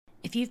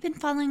If you've been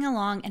following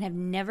along and have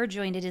never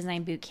joined a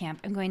design boot camp,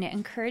 I'm going to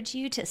encourage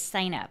you to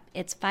sign up.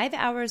 It's 5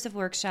 hours of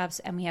workshops,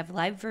 and we have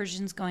live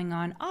versions going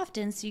on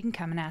often, so you can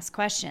come and ask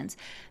questions.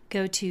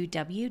 Go to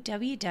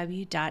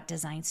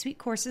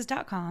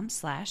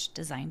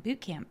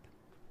www.designsweetcourses.com/designbootcamp.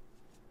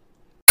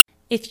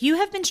 If you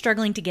have been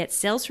struggling to get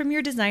sales from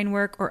your design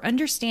work or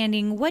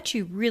understanding what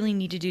you really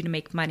need to do to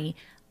make money,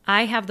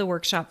 I have the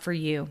workshop for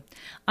you.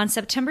 On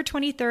September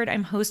 23rd,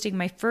 I'm hosting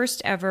my first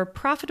ever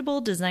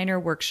Profitable Designer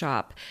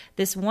Workshop.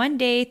 This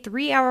 1-day,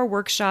 3-hour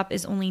workshop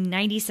is only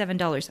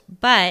 $97,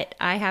 but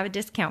I have a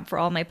discount for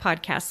all my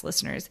podcast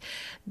listeners.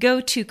 Go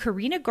to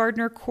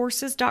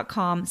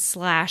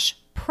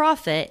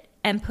karinagardnercourses.com/profit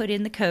and put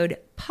in the code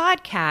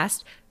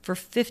podcast for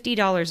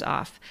 $50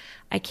 off.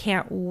 I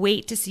can't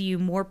wait to see you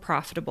more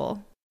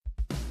profitable.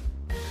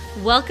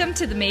 Welcome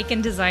to the Make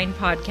and Design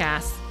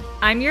Podcast.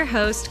 I'm your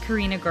host,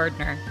 Karina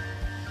Gardner.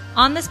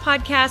 On this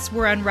podcast,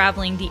 we're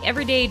unraveling the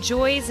everyday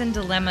joys and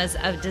dilemmas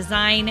of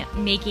design,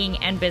 making,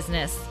 and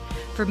business.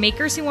 For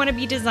makers who want to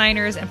be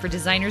designers and for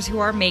designers who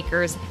are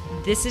makers,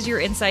 this is your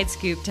inside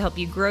scoop to help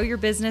you grow your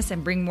business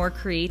and bring more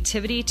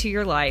creativity to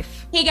your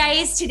life. Hey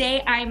guys,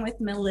 today I'm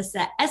with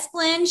Melissa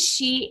Esplin.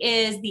 She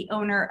is the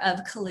owner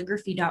of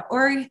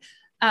calligraphy.org.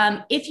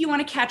 If you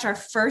want to catch our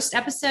first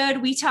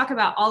episode, we talk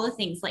about all the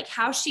things like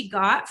how she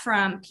got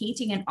from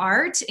painting and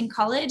art in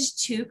college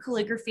to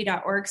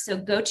calligraphy.org. So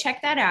go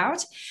check that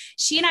out.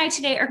 She and I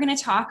today are going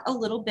to talk a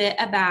little bit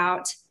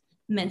about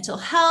mental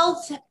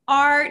health,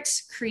 art,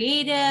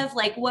 creative,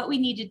 like what we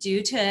need to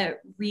do to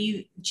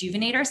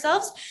rejuvenate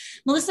ourselves.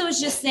 Melissa was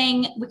just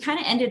saying, we kind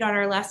of ended on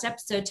our last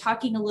episode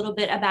talking a little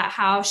bit about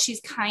how she's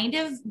kind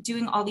of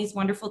doing all these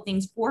wonderful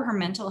things for her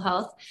mental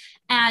health.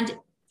 And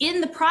in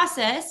the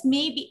process,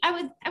 maybe I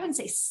wouldn't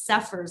say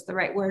suffers the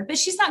right word, but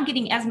she's not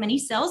getting as many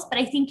sales, but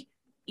I think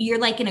you're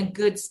like in a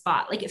good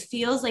spot. Like it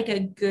feels like a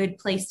good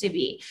place to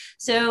be.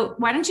 So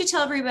why don't you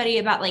tell everybody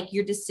about like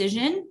your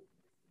decision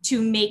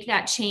to make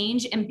that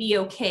change and be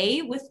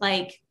okay with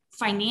like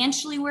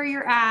financially where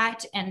you're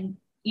at and,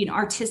 you know,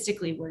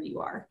 artistically where you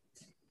are.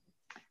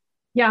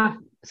 Yeah.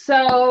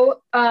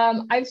 So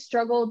I've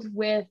struggled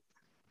with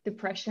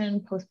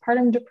depression,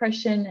 postpartum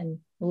depression, and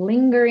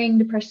lingering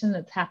depression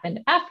that's happened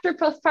after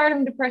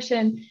postpartum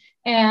depression.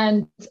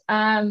 And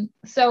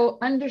so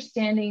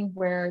understanding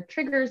where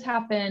triggers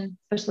happen,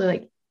 especially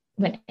like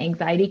when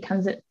anxiety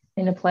comes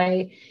into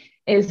play,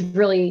 is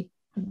really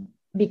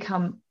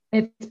become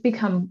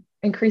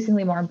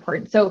increasingly more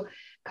important. So a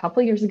couple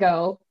of years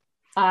ago,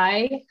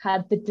 I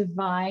had the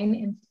divine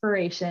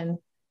inspiration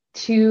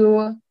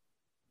to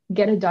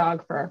get a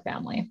dog for our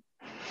family.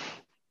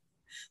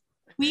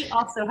 We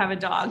also have a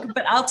dog,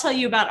 but I'll tell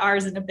you about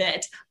ours in a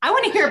bit. I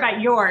want to hear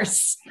about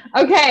yours.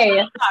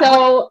 Okay.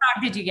 So what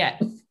dog did you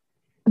get?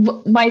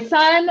 My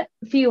son,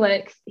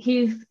 Felix,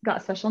 he's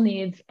got special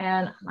needs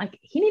and like,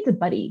 he needs a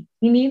buddy.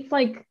 He needs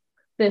like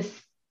this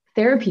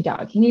therapy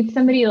dog. He needs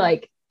somebody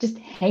like just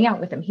hang out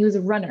with him. He was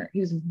a runner.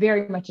 He was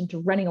very much into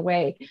running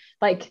away,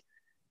 like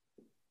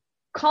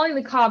calling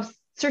the cops,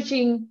 search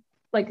and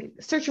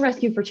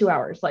rescue for 2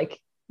 hours, like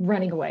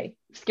running away.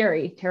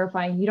 Scary,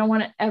 terrifying. You don't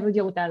want to ever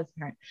deal with that as a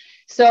parent.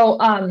 So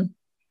I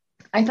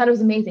thought it was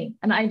amazing.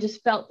 And I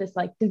just felt this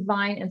like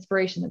divine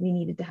inspiration that we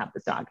needed to have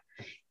this dog.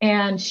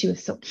 And she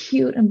was so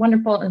cute and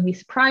wonderful. And we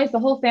surprised the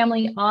whole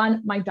family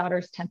on my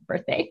daughter's 10th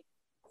birthday.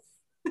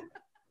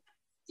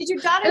 Did your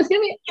daughter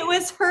it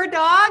was her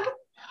dog?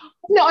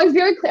 No, I was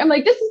very clear. I'm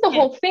like, this is the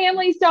whole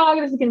family's dog.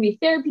 This is going to be a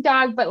therapy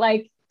dog. But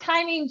like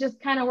timing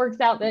just kind of works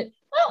out that,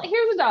 well,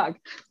 here's a dog.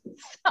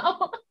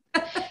 So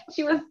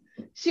she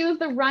was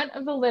the runt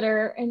of the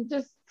litter and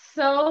just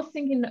so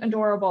stinking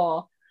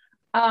adorable.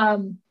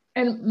 And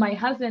my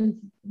husband's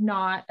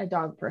not a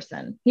dog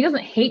person. He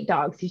doesn't hate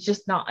dogs. He's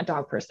just not a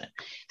dog person.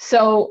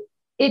 So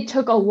it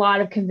took a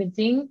lot of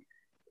convincing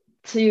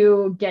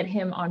to get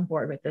him on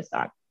board with this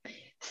dog.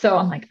 So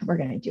I'm like, we're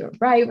going to do it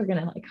right. We're going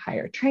to like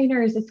hire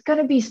trainers. It's going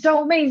to be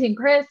so amazing,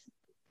 Chris.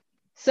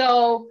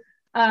 So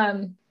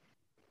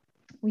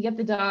we get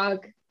the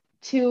dog.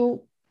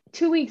 Two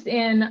weeks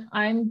in,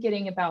 I'm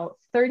getting about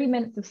 30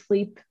 minutes of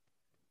sleep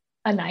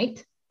a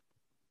night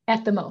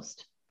at the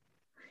most.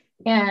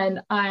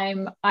 And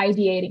I'm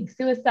ideating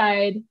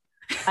suicide.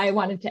 I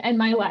wanted to end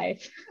my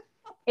life.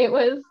 It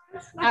was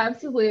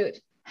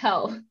absolute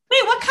hell.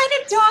 Wait, what kind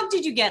of dog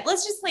did you get?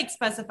 Let's just like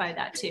specify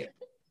that too.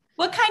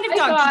 What kind of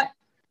dog?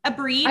 A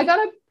breed? I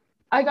got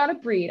a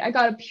breed. I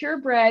got a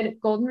purebred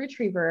golden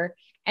retriever,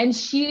 and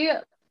she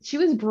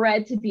was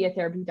bred to be a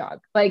therapy dog.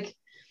 Like,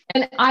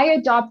 and I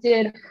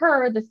adopted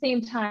her the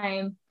same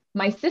time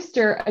my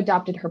sister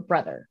adopted her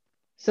brother.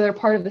 So they're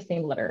part of the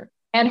same litter.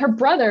 And her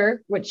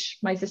brother, which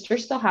my sister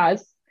still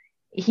has,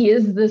 he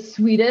is the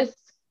sweetest,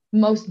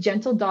 most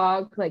gentle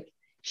dog. Like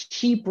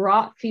she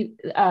brought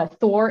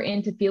Thor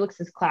into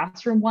Felix's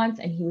classroom once,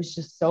 and he was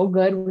just so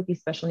good with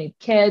these special needs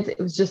kids. It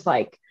was just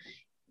like,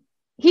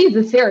 he's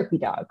a therapy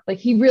dog. Like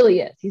he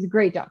really is. He's a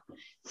great dog.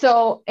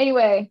 So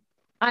anyway,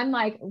 I'm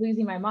like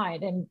losing my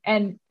mind.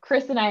 And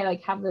Chris and I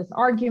like have this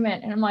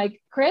argument, and I'm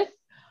like, Chris,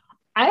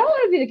 I don't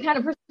want to be the kind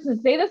of person to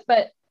say this,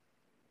 but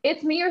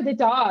it's me or the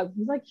dog.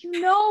 He's like, you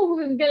know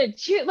who I'm gonna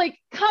choose? Like,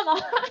 come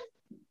on.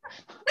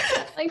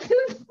 Like,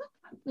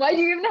 why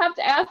do you even have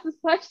to ask this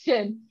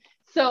question?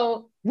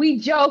 So we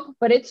joke,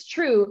 but it's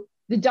true.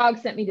 The dog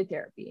sent me to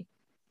therapy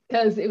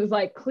because it was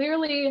like,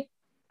 clearly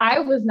I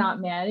was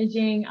not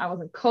managing. I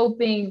wasn't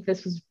coping.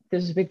 This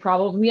was a big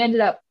problem. We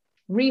ended up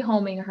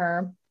rehoming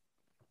her,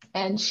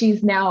 and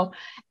she's now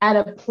at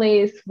a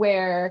place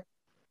where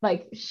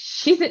like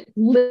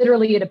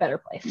literally at a better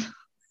place.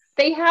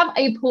 They have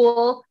a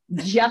pool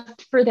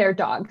just for their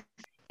dog.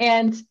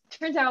 And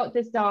turns out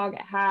this dog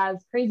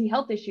has crazy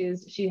health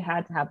issues. She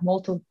had to have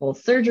multiple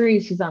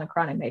surgeries. She's on a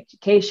chronic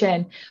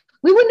medication.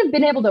 We wouldn't have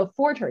been able to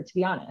afford her, to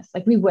be honest.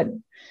 Like, we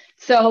wouldn't.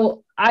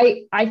 So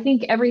I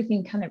think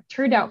everything kind of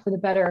turned out for the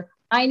better.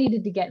 I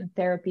needed to get in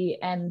therapy,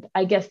 and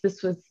I guess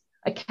this was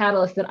a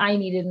catalyst that I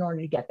needed in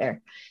order to get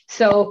there.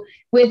 So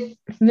with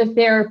the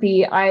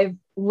therapy, I've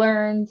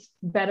learned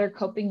better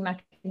coping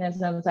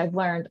mechanisms. I've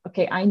learned,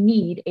 okay, I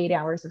need 8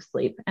 hours of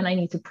sleep, and I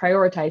need to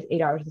prioritize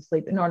 8 hours of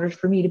sleep in order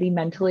for me to be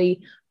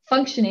mentally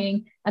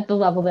functioning at the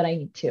level that I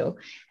need to.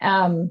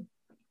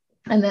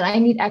 And then I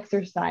need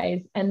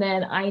exercise, and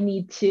then I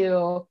need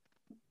to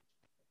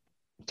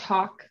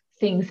talk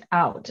things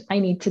out. I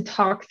need to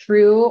talk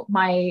through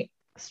my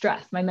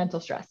stress, my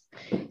mental stress.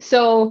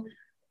 So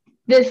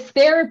this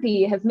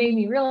therapy has made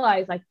me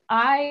realize, like,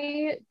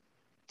 I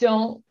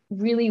don't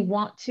really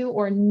want to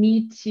or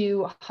need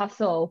to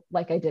hustle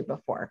like I did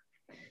before.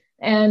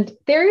 And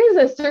there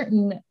is a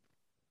certain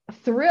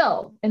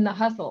thrill in the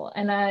hustle.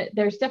 And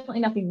there's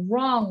definitely nothing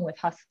wrong with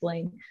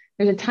hustling.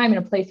 There's a time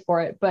and a place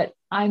for it, but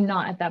I'm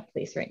not at that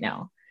place right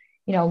now.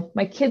 You know,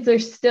 my kids are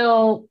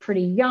still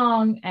pretty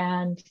young,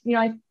 and, you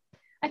know,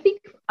 I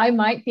think I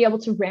might be able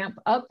to ramp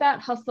up that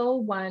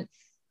hustle once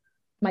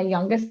my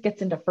youngest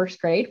gets into first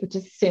grade, which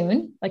is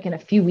soon, like in a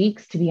few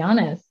weeks, to be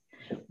honest.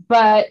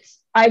 But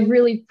I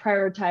really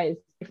prioritize,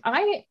 if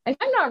I'm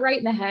not right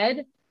in the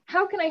head,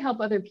 how can I help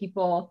other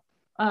people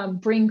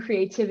bring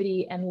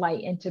creativity and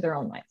light into their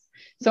own lives?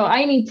 So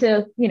I need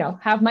to, you know,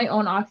 have my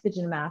own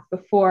oxygen mask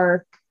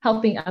before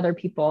helping other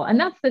people. And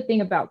that's the thing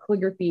about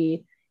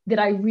calligraphy that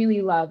I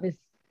really love, is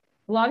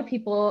a lot of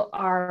people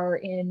are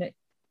in,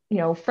 you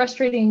know,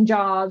 frustrating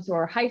jobs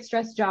or high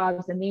stress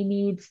jobs, and they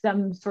need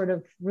some sort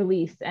of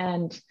release.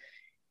 And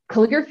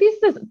calligraphy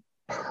is this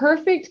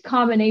perfect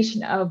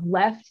combination of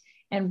left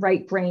and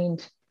right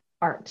brained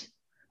art,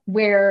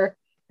 where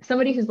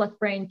somebody who's left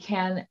brained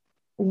can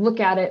look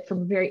at it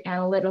from a very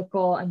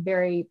analytical and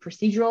very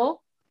procedural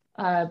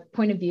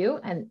point of view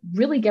and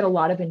really get a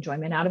lot of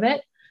enjoyment out of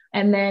it.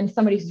 And then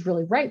somebody who's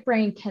really right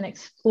brained can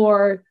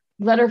explore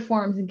letter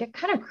forms and get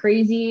kind of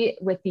crazy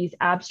with these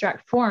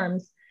abstract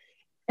forms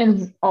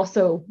and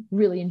also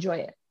really enjoy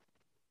it.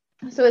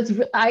 So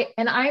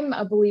I'm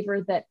a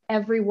believer that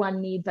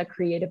everyone needs a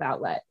creative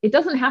outlet. It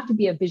doesn't have to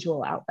be a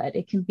visual outlet.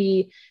 It can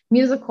be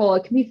musical,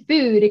 it can be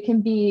food, it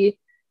can be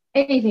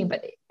anything,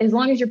 but as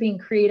long as you're being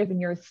creative and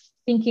you're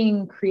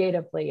thinking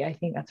creatively, I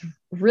think that's a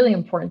really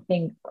important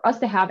thing for us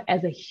to have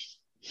as a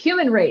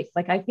human race.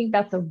 Like, I think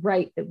that's a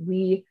right that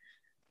we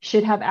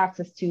should have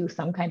access to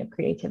some kind of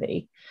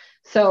creativity.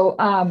 So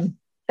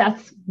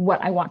that's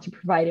what I want to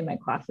provide in my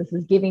classes,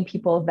 is giving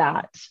people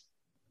that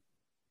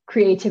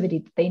creativity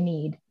that they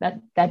need,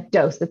 that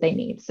dose that they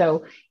need.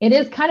 So it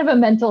is kind of a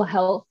mental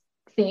health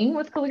thing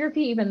with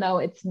calligraphy, even though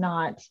it's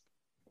not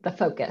the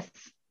focus.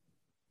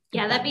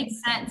 Yeah, that makes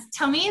sense.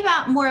 Tell me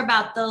more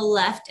about the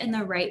left and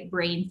the right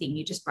brain thing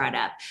you just brought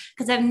up,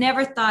 because I've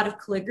never thought of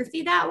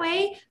calligraphy that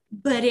way,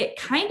 but it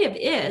kind of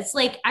is.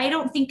 Like, I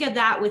don't think of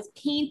that with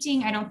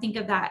painting. I don't think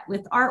of that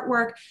with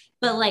artwork,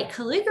 but like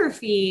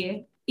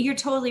calligraphy, you're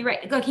totally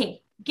right.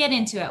 Okay, get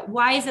into it.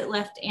 Why is it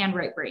left and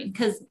right brain?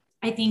 Because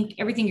I think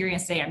everything you're going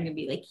to say, I'm going to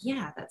be like,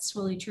 yeah, that's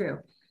totally true.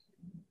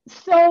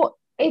 So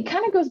it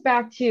kind of goes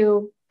back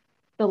to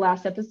the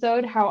last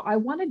episode, how I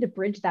wanted to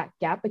bridge that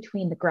gap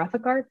between the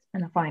graphic arts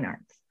and the fine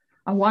arts.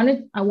 I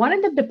wanted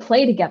them to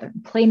play together,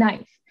 play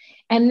nice.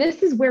 And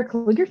this is where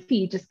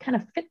calligraphy just kind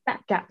of fits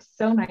that gap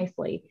so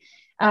nicely,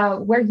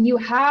 where you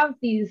have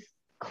these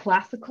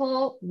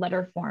classical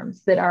letter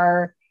forms that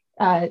are,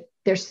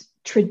 there's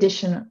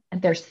tradition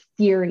and there's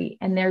theory,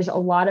 and there's a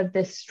lot of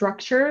this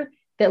structure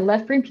that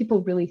left brain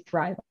people really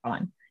thrive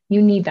on.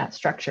 You need that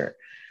structure.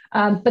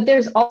 But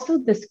there's also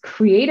this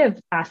creative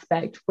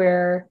aspect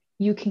where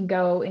you can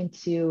go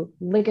into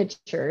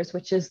ligatures,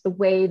 which is the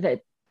way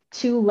that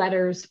two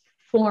letters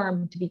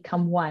form to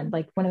become one.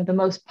 Like, one of the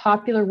most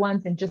popular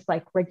ones in just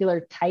like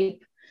regular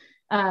type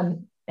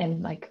and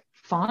like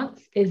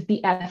fonts is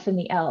the F and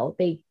the L.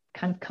 They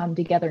kind of come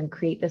together and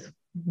create this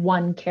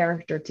one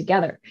character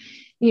together,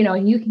 you know,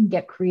 and you can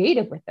get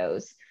creative with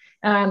those.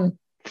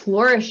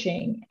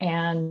 Flourishing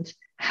and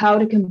how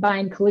to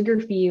combine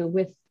calligraphy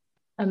with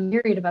a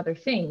myriad of other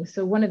things.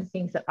 So one of the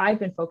things that I've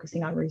been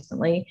focusing on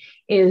recently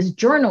is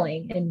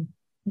journaling in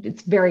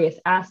its various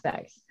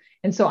aspects.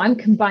 And so I'm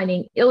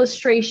combining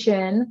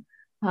illustration,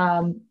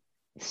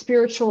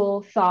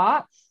 spiritual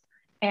thoughts,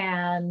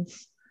 and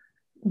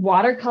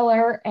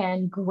watercolor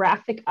and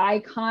graphic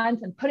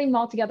icons, and putting them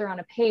all together on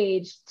a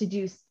page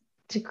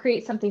to to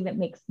create something that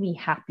makes me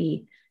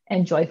happy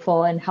and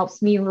joyful and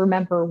helps me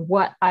remember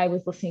what I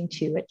was listening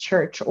to at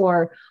church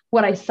or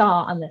what I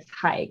saw on this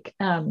hike,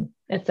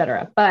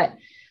 etc. But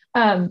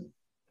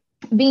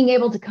being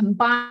able to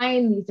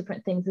combine these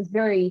different things is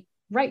very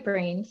right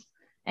brained,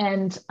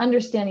 and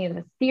understanding of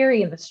the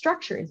theory and the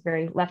structure is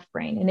very left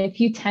brain. And if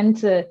you tend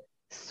to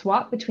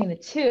swap between the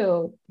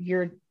two,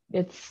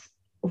 it's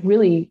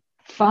really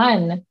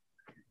fun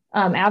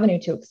avenue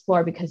to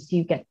explore because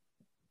you get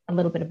a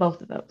little bit of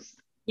both of those.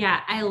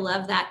 Yeah, I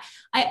love that.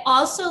 I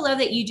also love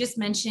that you just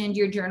mentioned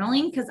your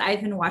journaling, because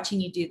I've been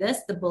watching you do this,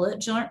 the bullet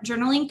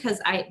journaling,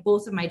 because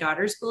both of my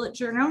daughters bullet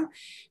journal,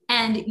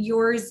 and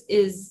yours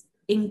is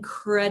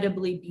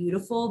incredibly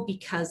beautiful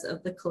because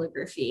of the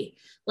calligraphy.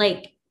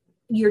 Like,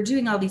 you're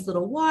doing all these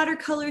little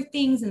watercolor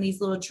things and these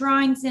little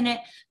drawings in it,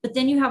 but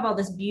then you have all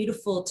this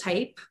beautiful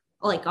type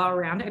like all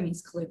around it. I mean,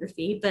 it's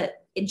calligraphy, but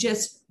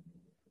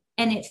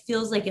and it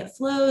feels like it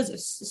flows.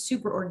 It's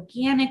super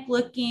organic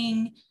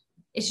looking.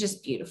 It's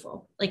just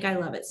beautiful. Like, I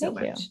love it so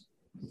much.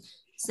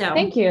 So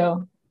thank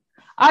you.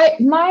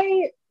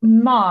 My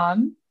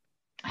mom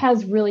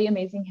has really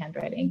amazing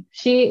handwriting.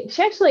 She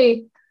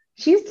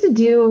used to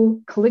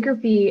do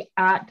calligraphy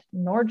at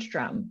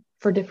Nordstrom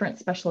for different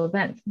special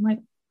events. I'm like,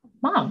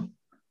 Mom,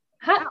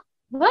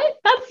 what?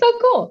 That's so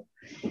cool.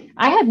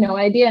 I had no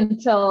idea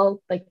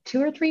until like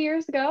 2 or 3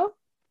 years ago.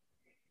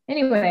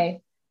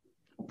 Anyway,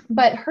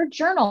 but her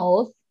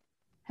journals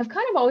have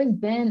kind of always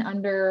been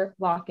under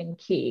lock and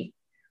key.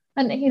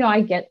 And,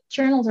 I get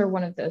journals are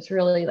one of those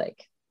really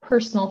like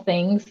personal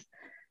things.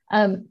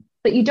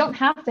 But you don't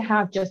have to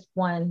have just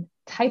one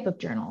type of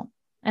journal.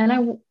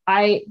 And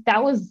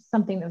that was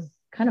something that was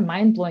kind of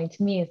mind blowing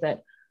to me, is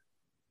that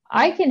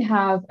I can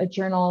have a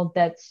journal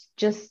that's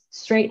just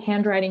straight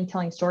handwriting,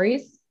 telling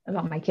stories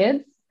about my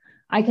kids.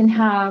 I can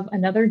have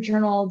another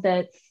journal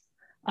that's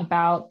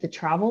about the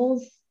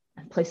travels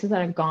and places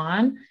that I've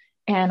gone.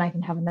 And I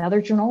can have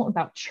another journal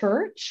about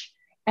church.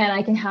 And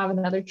I can have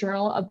another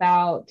journal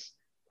about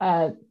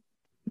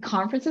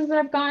conferences that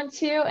I've gone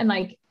to. And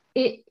like,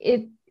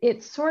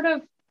 it sort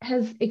of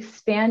has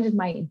expanded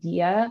my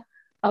idea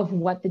of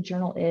what the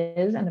journal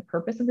is and the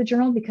purpose of the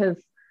journal, because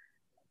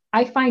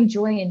I find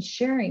joy in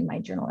sharing my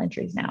journal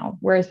entries now.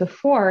 Whereas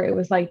before it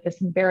was like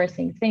this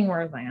embarrassing thing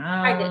where I was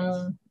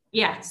like,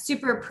 yeah,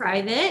 super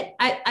private.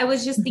 I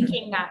was just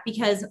thinking that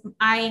because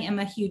I am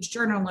a huge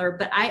journaler,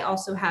 but I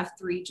also have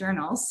 3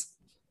 journals,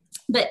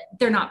 but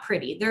they're not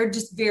pretty. They're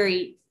just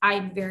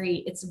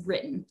it's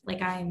written.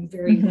 Like, I'm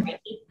very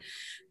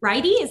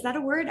righty. Is that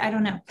a word? I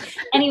don't know.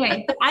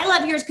 Anyway, but I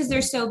love yours because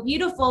they're so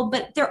beautiful,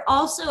 but they're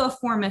also a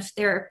form of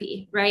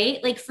therapy, right?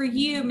 Like, for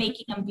you,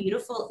 making them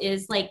beautiful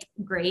is like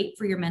great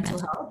for your mental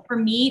health. For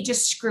me,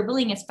 just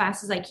scribbling as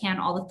fast as I can,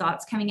 all the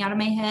thoughts coming out of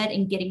my head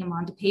and getting them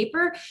onto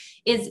paper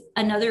is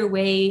another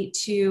way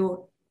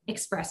to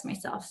express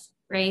myself.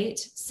 Right.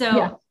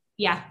 So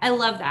yeah, I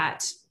love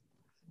that.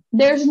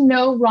 There's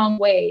no wrong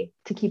way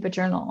to keep a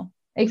journal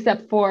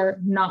except for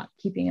not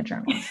keeping a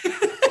journal.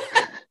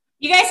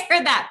 You guys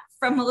heard that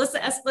from Melissa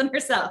Esplin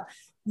herself.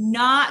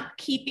 Not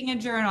keeping a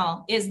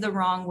journal is the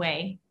wrong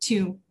way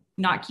to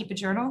not keep a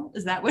journal.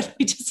 Is that what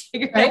we just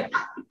figured out?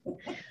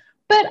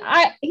 But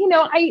I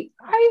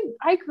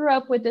grew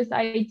up with this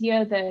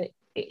idea that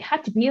it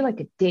had to be like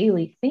a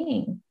daily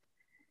thing.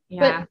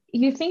 Yeah. But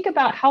you think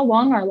about how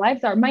long our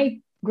lives are. My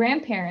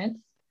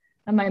grandparents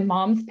and my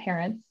mom's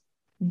parents,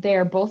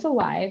 they're both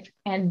alive,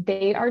 and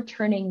they are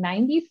turning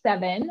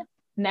 97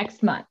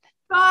 next month.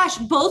 Gosh,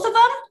 both of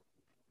them?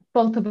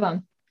 Both of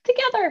them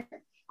together.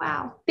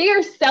 Wow. They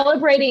are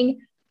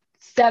celebrating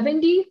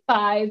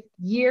 75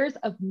 years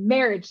of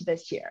marriage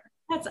this year.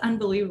 That's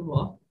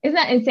unbelievable. Isn't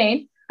that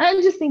insane?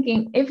 I'm just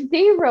thinking, if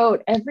they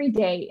wrote every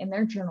day in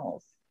their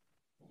journals,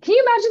 can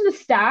you imagine the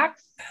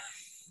stacks?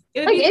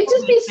 It'd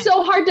just be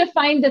so hard to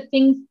find the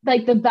things,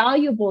 like the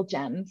valuable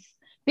gems,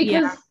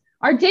 because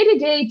our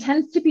day-to-day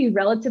tends to be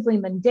relatively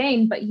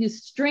mundane, but you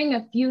string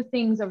a few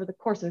things over the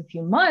course of a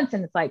few months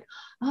and it's like,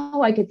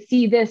 oh, I could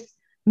see this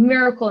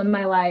miracle in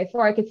my life,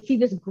 or I could see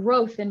this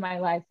growth in my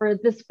life, or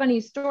this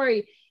funny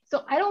story.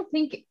 So I don't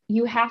think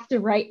you have to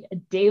write a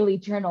daily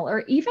journal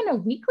or even a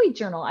weekly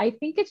journal. I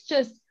think it's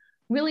just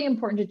really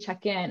important to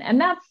check in.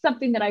 And that's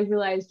something that I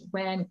realized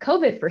when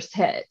COVID first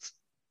hit.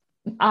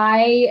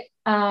 My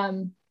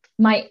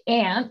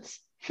aunt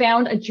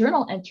found a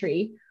journal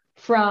entry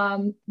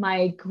from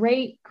my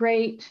great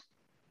aunt.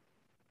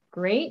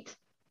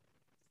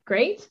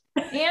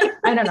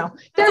 I don't know.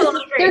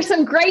 There's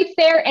some greats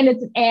there, and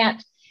it's an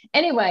aunt.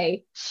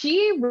 Anyway,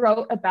 she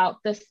wrote about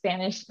the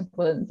Spanish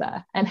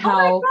influenza and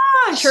how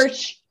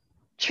church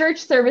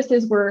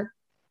services were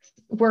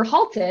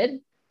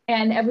halted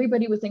and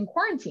everybody was in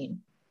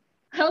quarantine.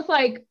 I was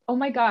like, oh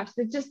my gosh,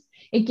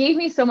 it gave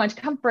me so much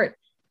comfort.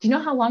 Do you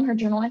know how long her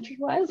journal entry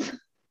was?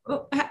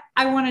 Well,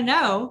 I want to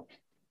know.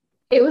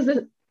 It was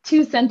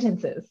 2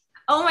 sentences.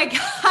 Oh my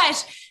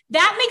gosh.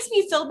 That makes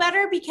me feel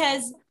better,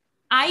 because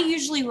I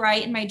usually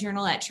write in my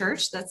journal at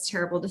church. That's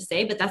terrible to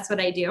say, but that's what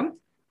I do.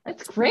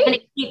 That's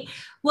great.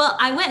 Well,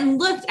 I went and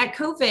looked at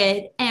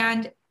COVID,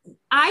 and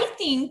I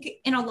think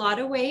in a lot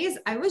of ways,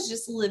 I was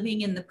just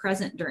living in the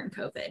present during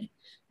COVID,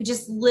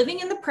 just living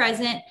in the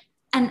present.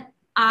 And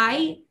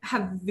I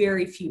have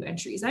very few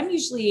entries. I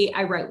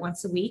write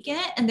once a week in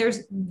it, and there's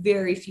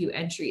very few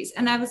entries.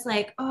 And I was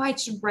like, oh, I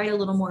should write a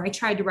little more. I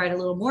tried to write a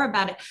little more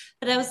about it,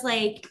 but I was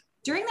like,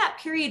 during that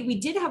period, we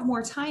did have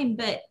more time,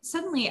 but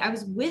suddenly I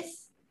was with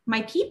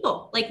my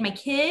people, like my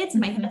kids,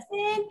 my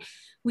husband,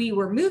 we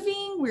were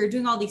moving, we were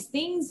doing all these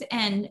things.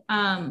 And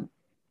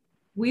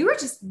we were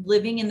just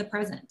living in the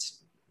present.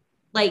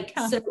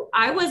 So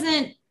I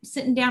wasn't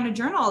sitting down to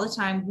journal all the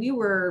time. We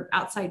were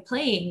outside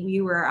playing,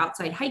 we were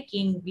outside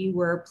hiking, we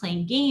were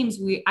playing games.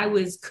 I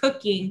was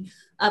cooking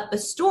up a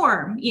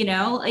storm,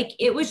 like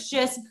it was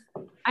just,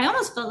 I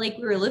almost felt like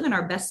we were living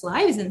our best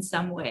lives in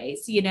some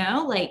ways,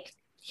 like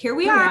here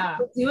we are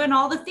doing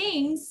all the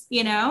things,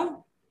 There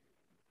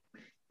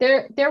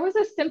was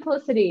a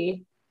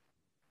simplicity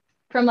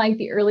from like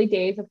the early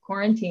days of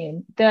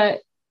quarantine that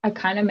I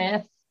kind of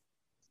miss.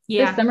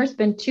 Yeah. This summer's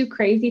been too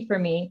crazy for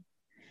me.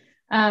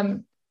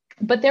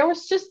 But there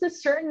was just a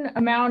certain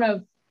amount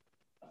of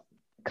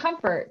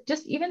comfort,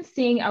 just even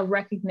seeing a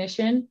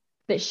recognition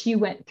that she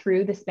went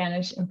through the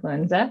Spanish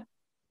influenza,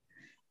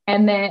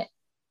 and that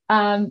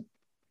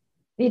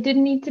it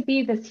didn't need to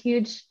be this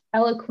huge,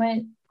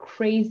 eloquent,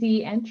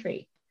 crazy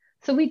entry.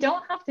 So we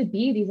don't have to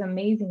be these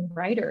amazing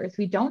writers.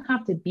 We don't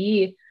have to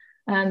be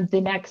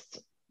the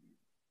next,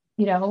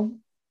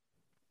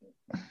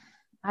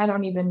 I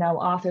don't even know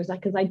authors,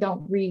 because I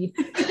don't read.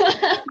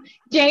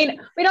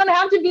 Jane, we don't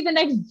have to be the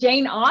next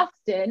Jane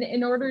Austen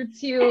in order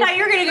to. I thought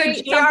you were going to go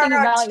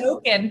J.R.R.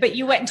 Tolkien, but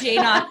you went Jane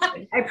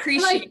Austen. I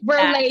appreciate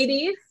we're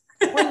ladies.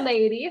 We're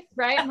ladies,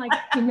 right? I'm like,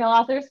 female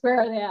authors,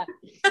 where are they at?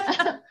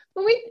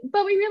 but we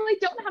really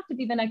don't have to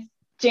be the next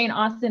Jane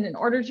Austen in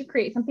order to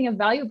create something of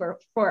value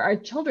for our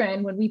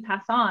children when we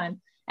pass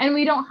on. And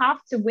we don't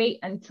have to wait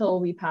until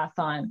we pass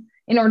on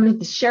in order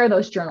to share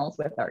those journals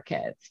with our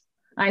kids.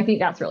 I think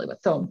that's really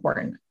what's so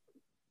important.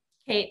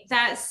 Okay,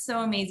 that's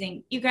so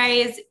amazing. You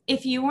guys,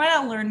 if you want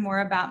to learn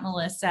more about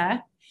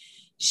Melissa,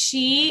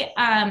 she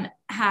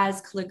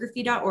has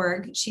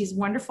calligraphy.org. She's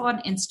wonderful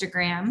on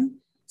Instagram.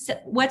 So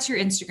what's your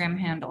Instagram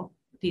handle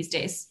these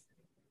days?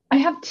 I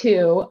have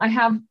two. I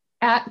have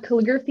at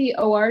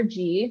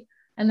calligraphy.org,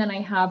 and then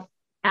I have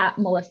at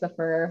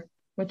Melissa,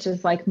 which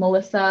is like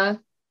Melissa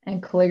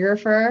and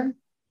calligrapher.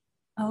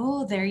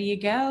 Oh, there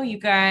you go, you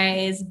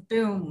guys.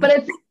 Boom.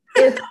 But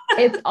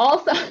it's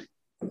also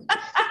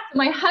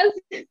my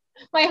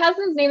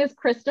husband's name is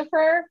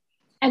Christopher.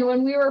 And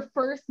when we were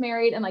first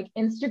married and like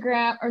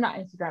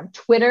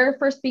Twitter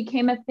first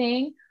became a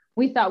thing,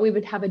 we thought we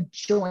would have a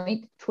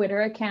joint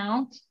Twitter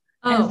account.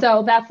 Oh. And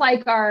so that's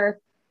like our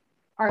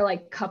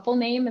like couple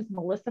name is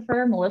Melissa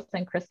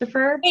and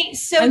Christopher. Hey,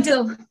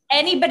 so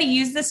anybody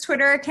use this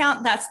Twitter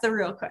account? That's the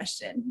real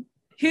question.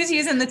 Who's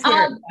using the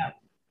Twitter account?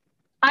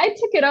 I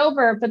took it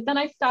over, but then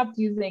I stopped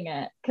using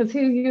it because who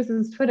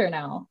uses Twitter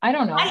now? I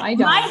don't know. I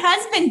don't. My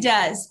husband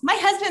does. My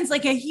husband's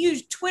like a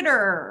huge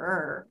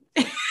Twitterer.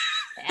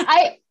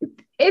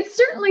 It's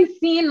certainly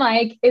seen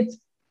like it's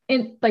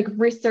in like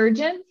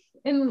resurgence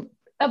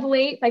of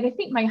late. Like I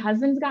think my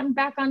husband's gotten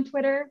back on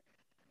Twitter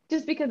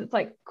just because it's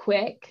like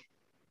quick.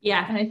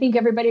 Yeah. And I think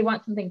everybody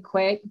wants something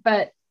quick,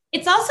 but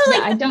it's also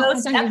like the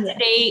most up to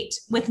date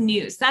with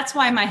news. That's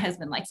why my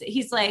husband likes it.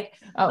 He's like,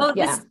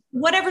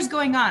 whatever's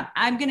going on,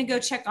 I'm going to go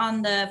check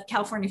on the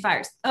California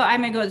fires. Oh,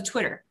 I'm going to go to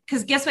Twitter.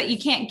 Because guess what? You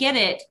can't get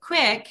it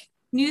quick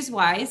news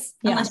wise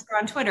unless you're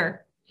on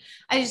Twitter.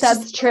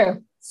 That's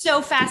true.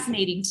 So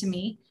fascinating to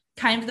me,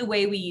 kind of the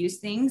way we use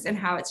things and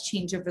how it's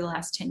changed over the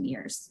last 10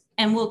 years.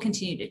 And will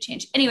continue to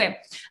change. Anyway,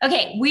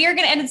 okay, we are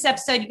going to end this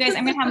episode. You guys,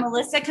 I'm going to have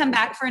Melissa come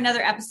back for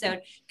another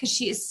episode because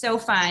she is so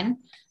fun.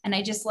 And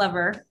I just love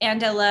her.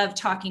 And I love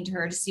talking to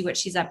her to see what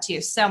she's up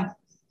to. So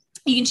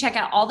you can check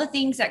out all the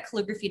things at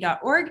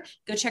calligraphy.org.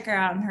 Go check her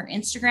out on her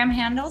Instagram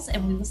handles,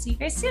 and we will see you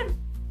guys soon.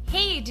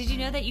 Hey, did you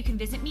know that you can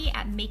visit me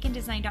at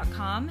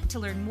makeanddesign.com to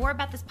learn more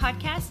about this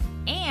podcast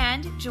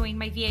and join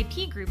my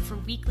VIP group for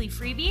weekly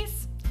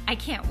freebies? I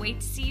can't wait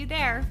to see you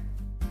there.